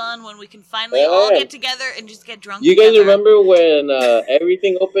much fun when we can finally all get together and just get drunk. You guys remember when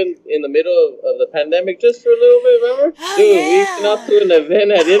everything opened in the middle of the pandemic, just for a little bit? Remember, dude, we went out to an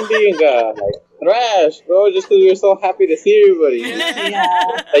event at Indy and got like thrashed, bro, just because we were so happy to see everybody.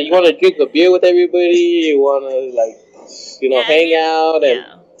 Like, you want to drink a beer with everybody. You want to like. You know, hang out and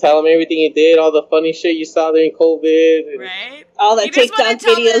tell them everything you did, all the funny shit you saw during COVID. Right. All the TikTok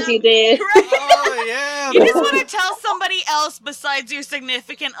videos you did. Right? Oh, yeah. You just want to tell somebody else besides your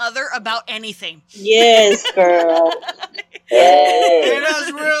significant other about anything. Yes, girl. Hey,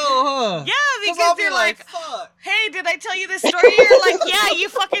 that's real, huh? Yeah, because you're like, fuck. Hey, did I tell you this story? You're like, yeah, you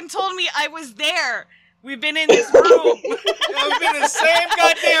fucking told me I was there. We've been in this room. We've been in the same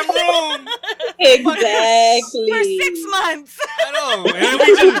goddamn room. Exactly. For 6 months. I know. And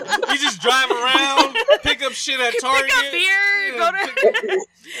we just drive around, pick up shit at Target. Pick up beer, go to...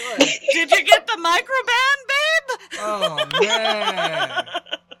 Did you get the microband, babe? Oh, man.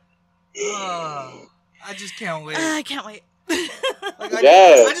 I just can't wait. I can't wait. Like,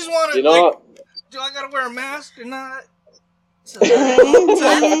 I just want to, you know, like, do I got to wear a mask or not? I'm fine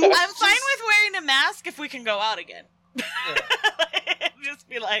with wearing a mask if we can go out again. Yeah. Just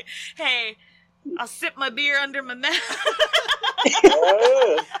be like, hey, I'll sip my beer under my mask.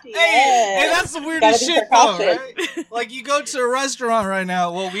 Hey, that's the weirdest shit though, right? Like, you go to a restaurant right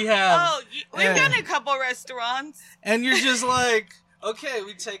now, well, we have... Oh, we've done a couple restaurants. And you're just like, okay,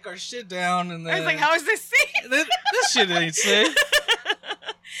 we take our shit down and then... I was like, how is this safe? This shit ain't safe.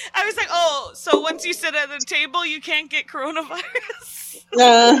 I was like, oh, so once you sit at the table, you can't get coronavirus?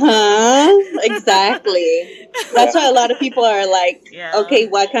 Exactly. That's why a lot of people are like, okay,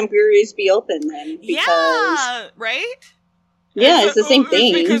 why can't breweries be open then? Because, right? Yeah, it's the same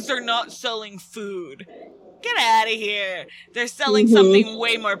thing. It's because they're not selling food. Get out of here. They're selling something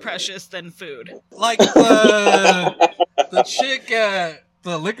way more precious than food. Like the chick at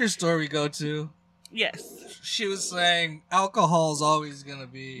the liquor store we go to. Yes. She was saying alcohol's always going to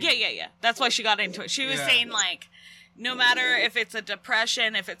be... Yeah. That's why she got into it. She was saying, like, no matter if it's a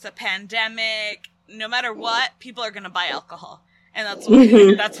depression, if it's a pandemic, no matter what, people are going to buy alcohol. And that's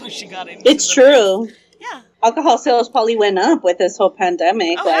why she got into it. It's true. Yeah. Alcohol sales probably went up with this whole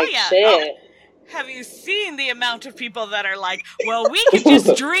pandemic. Oh, like, yeah. shit. have you seen the amount of people that are like, well, we can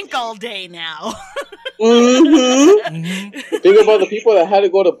just drink all day now? Mm-hmm. Think about the people that had to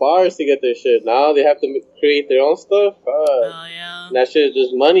go to bars to get their shit. Now they have to create their own stuff. Oh, yeah. That shit is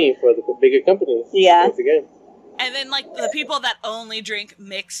just money for the bigger companies. Yeah. Once again. And then, like, the people that only drink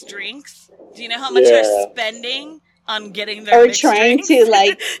mixed drinks, do you know how much Yeah. they're spending on getting their Or mixed trying drinks? to,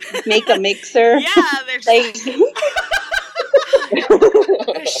 like, make a mixer. Yeah, they're just Like,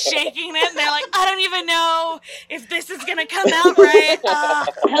 they're shaking it, and they're like, I don't even know if this is gonna come out right.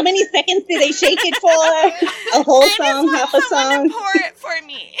 how many seconds do they shake it for? A whole I just song, want half a someone song? to pour it for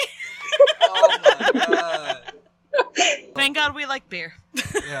me. Oh my god. Thank God we like beer.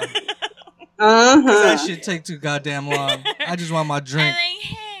 Yeah. 'Cause Uh-huh. that shit take too goddamn long. I just want my drink. I'm like,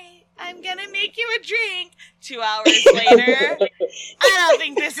 hey, I'm gonna make you a drink. 2 hours later, I don't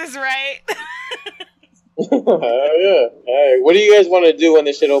think this is right. Yeah. Hey, what do you guys want to do when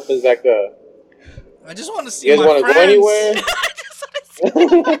this shit opens back up? I just want to see You guys my want to friends. go anywhere? I just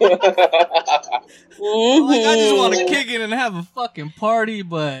wanna see- Like, I just want to Mhm. kick it and have a fucking party,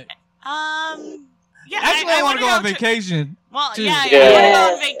 but Yeah, actually, I want to go on to- vacation. Well, too. yeah, I Yeah. want to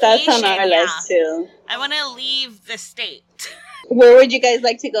go on vacation. That's on our yeah. list, too. I want to leave the state. Where would you guys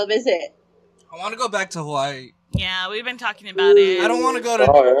like to go visit? I want to go back to Hawaii. Yeah, we've been talking about it. I don't want to go to.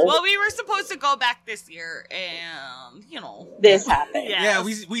 Alright. Well, we were supposed to go back this year, and This happened. Yeah. Yeah,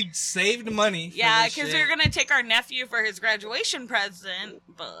 we saved money. For Yeah, this because shit. we were gonna take our nephew for his graduation present,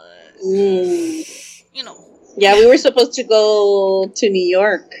 but Mm. Yeah, we were supposed to go to New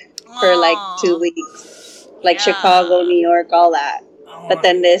York for like Aw. 2 weeks. Like Yeah. Chicago, New York, all that. I wanna- But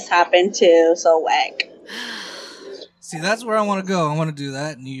then this happened too, so whack. See, that's where I want to go. I want to do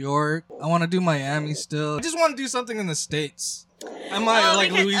that. New York. I want to do Miami still. I just want to do something in the States. I might Well, like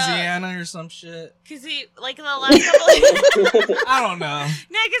because, Louisiana or some shit. Because like the last couple of I don't know.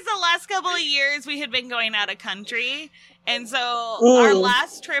 No, because the last couple of years we had been going out of country, and so our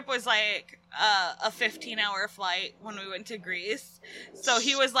last trip was like a 15-hour flight when we went to Greece. So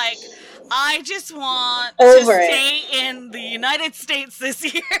he was like, I just want to Over it. stay in the United States this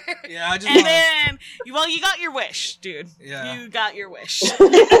year. Yeah, I just And want. then, well, you got your wish, dude. Yeah. You got your wish.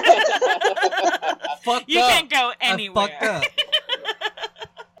 Fucked You up. can't go I anywhere. fucked up.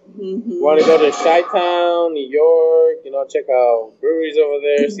 Mhm. Want to go to Chi-Town, New York, check out breweries over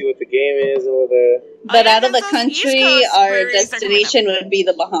there, see what the game is over there. But yeah, out of the those East country, Coast our breweries are coming up. destination would be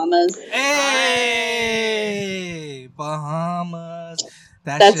the Bahamas. Hey, Bahamas.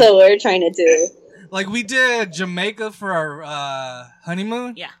 That's shit- what we're trying to do. Like we did Jamaica for our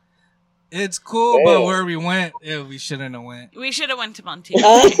honeymoon. Yeah. It's cool, Yeah. but where we went, we shouldn't have went. We should have went to Montego.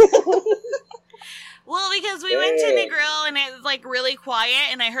 Uh, Well, because we went to Yeah. Negril and it was like really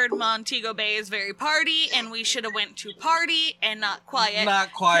quiet, and I heard Montego Bay is very party, and we should have went to party and not quiet.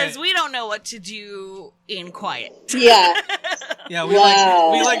 Not quiet. Because we don't know what to do in quiet. yeah. Yeah, we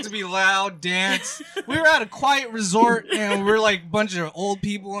Wow. like to be loud, dance. We were at a quiet resort, and we're like a bunch of old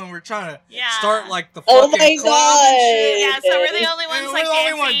people, and we're trying to Yeah. start like the Oh fucking my club and shit. Yeah, so we're the only ones And we're like the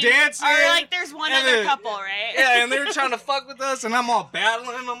only one dancing. dancing. Or like there's one And other then- couple, right? Yeah, and they were trying to fuck with us, and I'm all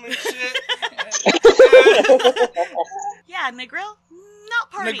battling them and shit. Yeah, Negril,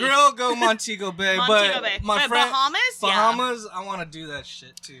 not party. Negril, go Montego Bay, Montego but Bay. my But friend Bahamas? Bahamas, I want to do that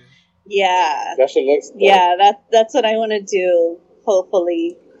shit too. Yeah. That shit looks cool. Yeah, that's what I want to do.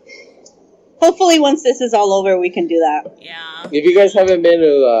 Hopefully once this is all over, we can do that. Yeah. If you guys haven't been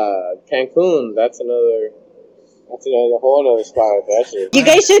to Cancun, that's another whole other spot with that shit. You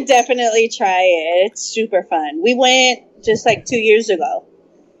guys should definitely try it. It's super fun. We went just like 2 years ago.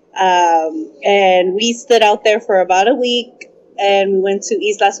 And we stood out there for about a week, and we went to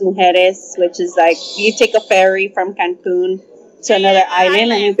Islas Mujeres, which is like you take a ferry from Cancun to another Yeah,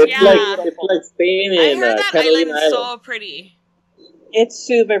 island, and It's Yeah. it's like staying I in heard that Catalina island's Island. so pretty. it's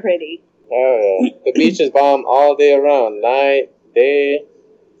super pretty. Oh yeah, the beach is bomb all day around, night, day,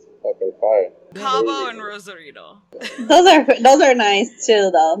 fucking fire. Cabo and Rosarito. Those are nice too,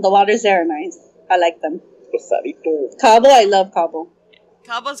 though. The waters there are nice. I like them. Rosarito. Cabo, I love Cabo.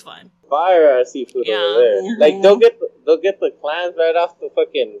 Cabo's fun. Fire seafood Yeah. over there. Mhm. Like they'll get the clams right off the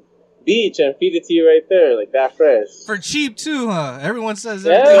fucking beach and feed it to you right there, like that fresh. For cheap too, huh? Everyone says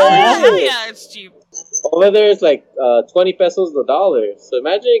Yeah. everything. Oh, yeah, Yeah. hell yeah, it's cheap. Over there it's like 20 pesos the dollar. So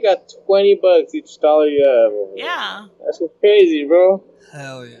imagine you got $20 each dollar you have. Over there. Yeah. That's just crazy, bro.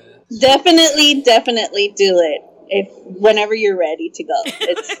 Hell yeah. Definitely do it whenever you're ready to go.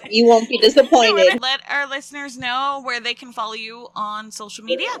 You won't be disappointed. Let our listeners know where they can follow you on social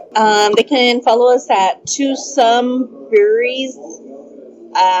media. They can follow us at To Some Breweries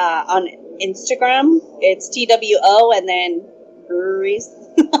on Instagram. It's TWO and then breweries.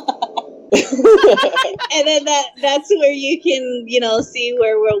 And then that's where you can, see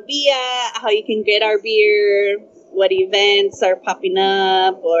where we'll be at, how you can get our beer, what events are popping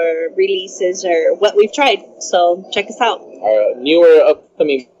up or releases or what we've tried. So check us out. Our newer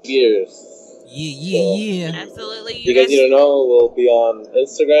upcoming beers. Yeah. Absolutely. You guys need to know, we'll be on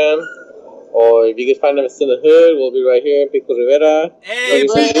Instagram. Or if you can find us in the hood, we'll be right here in Pico Rivera. Hey,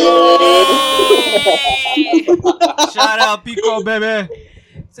 Pico! Shout out, Pico, baby.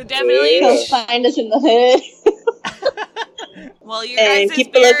 So definitely Come find us in the hood. Well, you and guys' keep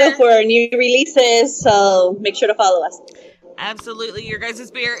a beer, lookout for our new releases. So make sure to follow us. absolutely, your guys'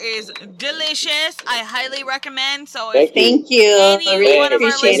 beer is delicious. I highly recommend. So Thank if you. Thank you. I any really one of our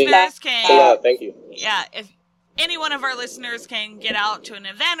appreciate listeners that. Yeah, can, thank you. yeah, if any one of our listeners can get out to an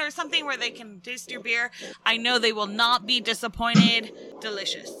event or something where they can taste your beer, I know they will not be disappointed.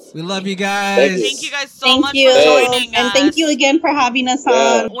 Delicious. We love you guys. Thank you guys so Thank much you. for joining us. And thank you again for having us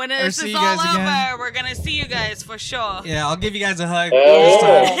Yeah. on. When Or this see is you all guys over, again. we're gonna see you guys for sure. Yeah, I'll give you guys a hug Yeah. this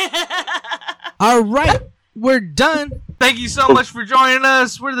time. All All right, we're done. Thank you so much for joining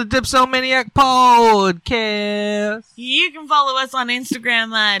us. We're the Dipsomaniac Podcast. You can follow us on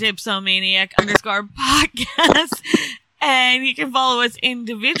Instagram at Dipsomaniac_podcast. And you can follow us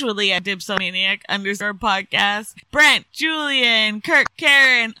individually at Dipsomaniac_podcast. Brent, Julian, Kirk,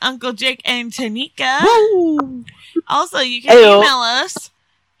 Karen, Uncle Jake, and Tanika. Woo! Also, you can Heyo. email us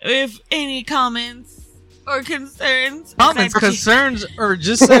with any comments or concerns. Comments, concerns, or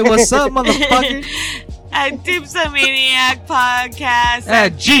just say what's up, motherfucker. At dipsomaniacpodcast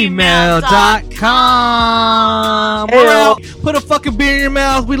At gmail.com. Heyo. We're out. Put a fucking beer in your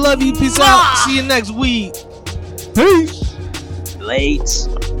mouth. We love you. Peace out. See you next week. Peace. Late.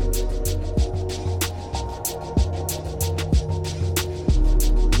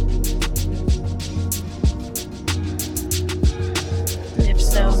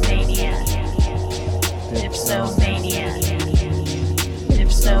 Dipsomania. Dipsomania.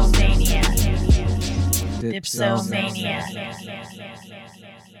 Dipsomania. Dipsomania.